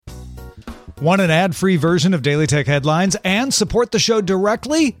Want an ad-free version of Daily Tech Headlines and support the show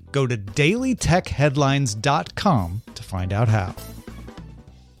directly? Go to dailytechheadlines.com to find out how.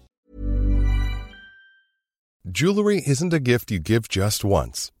 Jewelry isn't a gift you give just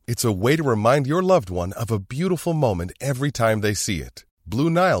once. It's a way to remind your loved one of a beautiful moment every time they see it.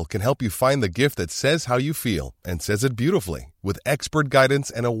 Blue Nile can help you find the gift that says how you feel and says it beautifully, with expert guidance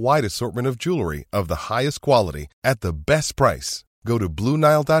and a wide assortment of jewelry of the highest quality at the best price. Go to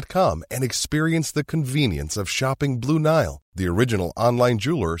BlueNile.com and experience the convenience of shopping Blue Nile, the original online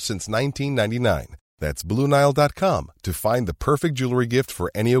jeweler since 1999. That's BlueNile.com to find the perfect jewelry gift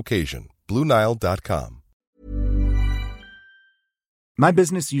for any occasion. BlueNile.com. My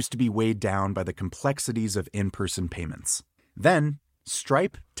business used to be weighed down by the complexities of in-person payments. Then,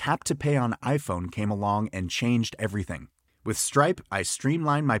 Stripe Tap to Pay on iPhone came along and changed everything. With Stripe, I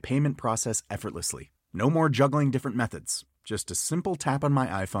streamlined my payment process effortlessly. No more juggling different methods. Just a simple tap on my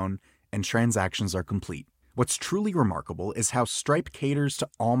iPhone and transactions are complete. What's truly remarkable is how Stripe caters to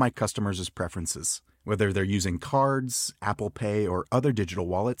all my customers' preferences. Whether they're using cards, Apple Pay, or other digital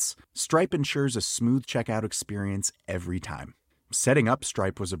wallets, Stripe ensures a smooth checkout experience every time. Setting up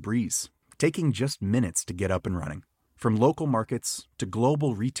Stripe was a breeze, taking just minutes to get up and running. From local markets to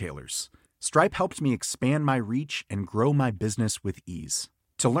global retailers, Stripe helped me expand my reach and grow my business with ease.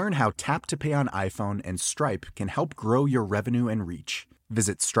 To learn how Tap to Pay on iPhone and Stripe can help grow your revenue and reach,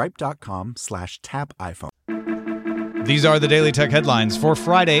 visit stripe.com/tapiphone. These are the Daily Tech Headlines for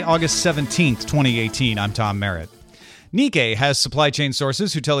Friday, August 17th, 2018. I'm Tom Merritt. Nikkei has supply chain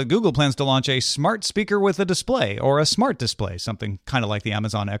sources who tell it Google plans to launch a smart speaker with a display, or a smart display, something kind of like the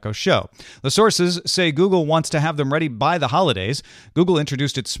Amazon Echo Show. The sources say Google wants to have them ready by the holidays. Google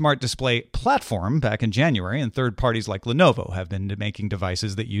introduced its smart display platform back in January, and third parties like Lenovo have been making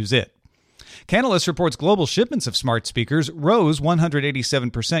devices that use it. Canalys reports global shipments of smart speakers rose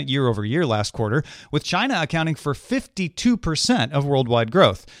 187% year over year last quarter, with China accounting for 52% of worldwide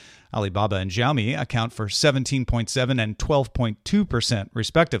growth. Alibaba and Xiaomi account for 17.7% and 12.2%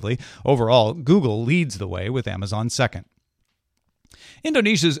 respectively. Overall, Google leads the way with Amazon second.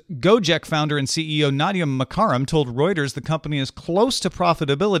 Indonesia's Gojek founder and CEO Nadiem Makarim told Reuters the company is close to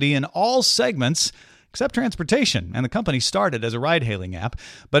profitability in all segments except transportation, and the company started as a ride-hailing app,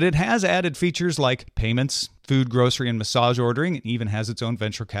 but it has added features like payments, food, grocery, and massage ordering, and even has its own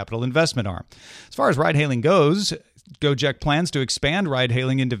venture capital investment arm. As far as ride-hailing goes, Gojek plans to expand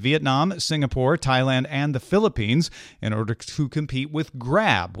ride-hailing into Vietnam, Singapore, Thailand, and the Philippines in order to compete with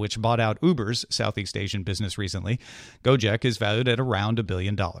Grab, which bought out Uber's Southeast Asian business recently. Gojek is valued at around $1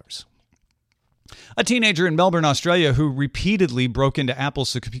 billion. A teenager in Melbourne, Australia, who repeatedly broke into Apple's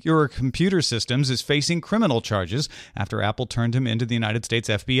secure computer systems is facing criminal charges after Apple turned him into the United States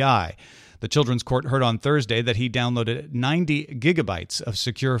FBI. The children's court heard on Thursday that he downloaded 90 gigabytes of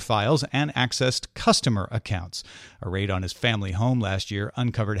secure files and accessed customer accounts. A raid on his family home last year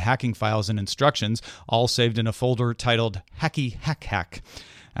uncovered hacking files and instructions, all saved in a folder titled Hacky Hack Hack.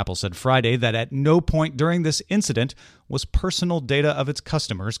 Apple said Friday that at no point during this incident was personal data of its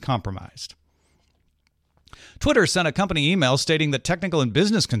customers compromised. Twitter sent a company email stating that technical and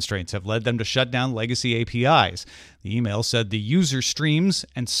business constraints have led them to shut down legacy APIs. The email said the user streams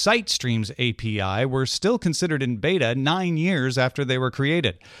and site streams API were still considered in beta 9 years after they were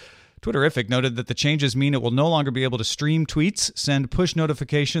created. Twitterific noted that the changes mean it will no longer be able to stream tweets, send push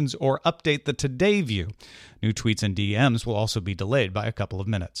notifications, or update the Today view. New tweets and DMs will also be delayed by a couple of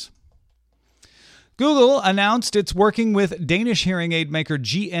minutes. Google announced it's working with Danish hearing aid maker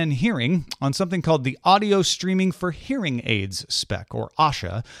GN Hearing on something called the Audio Streaming for Hearing Aids spec, or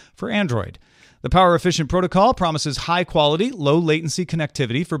ASHA, for Android. The power-efficient protocol promises high-quality, low-latency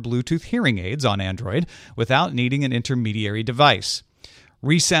connectivity for Bluetooth hearing aids on Android without needing an intermediary device.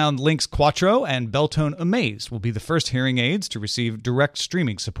 Resound Lynx Quattro and Beltone Amaze will be the first hearing aids to receive direct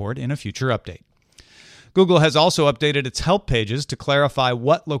streaming support in a future update. Google has also updated its help pages to clarify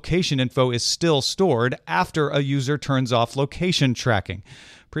what location info is still stored after a user turns off location tracking.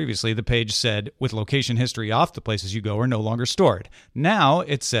 Previously, the page said, with location history off, the places you go are no longer stored. Now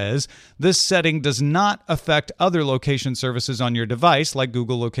it says, this setting does not affect other location services on your device, like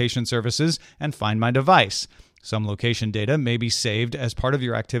Google Location Services and Find My Device. Some location data may be saved as part of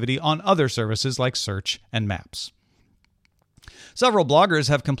your activity on other services like Search and Maps. Several bloggers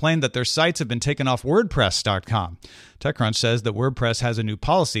have complained that their sites have been taken off WordPress.com. TechCrunch says that WordPress has a new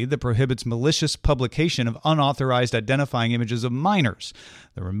policy that prohibits malicious publication of unauthorized identifying images of minors.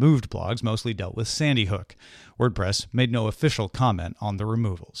 The removed blogs mostly dealt with Sandy Hook. WordPress made no official comment on the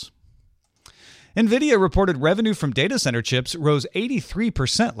removals. NVIDIA reported revenue from data center chips rose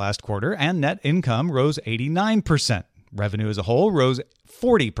 83% last quarter, and net income rose 89%. Revenue as a whole rose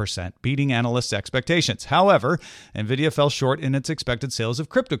 40%, beating analysts' expectations. However, NVIDIA fell short in its expected sales of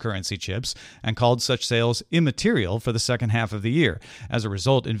cryptocurrency chips and called such sales immaterial for the second half of the year. As a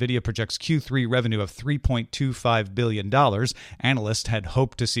result, NVIDIA projects Q3 revenue of $3.25 billion. Analysts had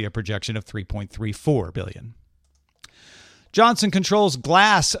hoped to see a projection of $3.34 billion. Johnson Controls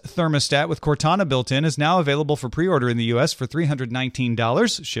Glass thermostat with Cortana built in is now available for pre-order in the U.S. for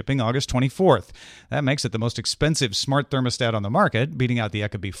 $319, shipping August 24th. That makes it the most expensive smart thermostat on the market, beating out the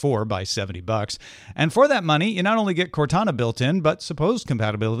Ecobee 4 by $70. And for that money, you not only get Cortana built in, but supposed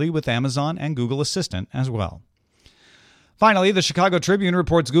compatibility with Amazon and Google Assistant as well. Finally, the Chicago Tribune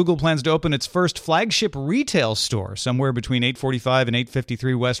reports Google plans to open its first flagship retail store somewhere between 845 and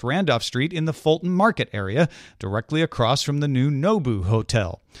 853 West Randolph Street in the Fulton Market area, directly across from the new Nobu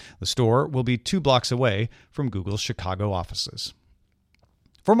Hotel. The store will be 2 blocks away from Google's Chicago offices.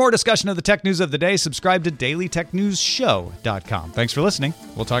 For more discussion of the tech news of the day, subscribe to dailytechnewsshow.com. Thanks for listening.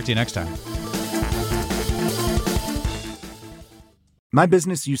 We'll talk to you next time. My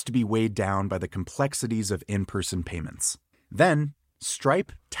business used to be weighed down by the complexities of in-person payments. Then,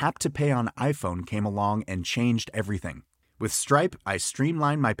 Stripe Tap to Pay on iPhone came along and changed everything. With Stripe, I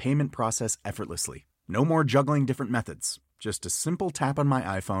streamlined my payment process effortlessly. No more juggling different methods. Just a simple tap on my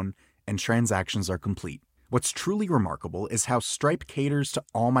iPhone and transactions are complete. What's truly remarkable is how Stripe caters to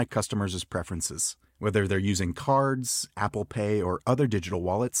all my customers' preferences. Whether they're using cards, Apple Pay, or other digital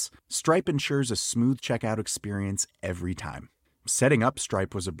wallets, Stripe ensures a smooth checkout experience every time. Setting up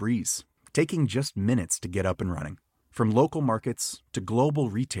Stripe was a breeze, taking just minutes to get up and running. From local markets to global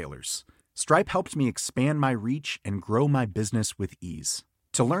retailers, Stripe helped me expand my reach and grow my business with ease.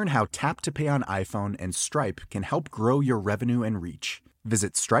 To learn how Tap to Pay on iPhone and Stripe can help grow your revenue and reach,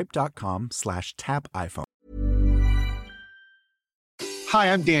 visit stripe.com/tapiphone.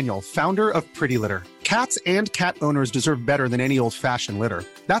 Hi, I'm Daniel, founder of Pretty Litter. Cats and cat owners deserve better than any old-fashioned litter.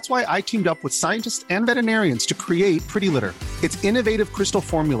 That's why I teamed up with scientists and veterinarians to create Pretty Litter. Its innovative crystal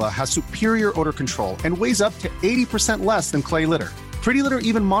formula has superior odor control and weighs up to 80% less than clay litter. Pretty Litter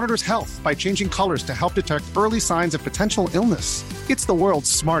even monitors health by changing colors to help detect early signs of potential illness. It's the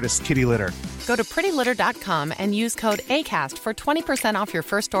world's smartest kitty litter. Go to prettylitter.com and use code ACAST for 20% off your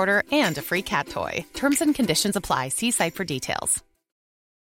first order and a free cat toy. Terms and conditions apply. See site for details.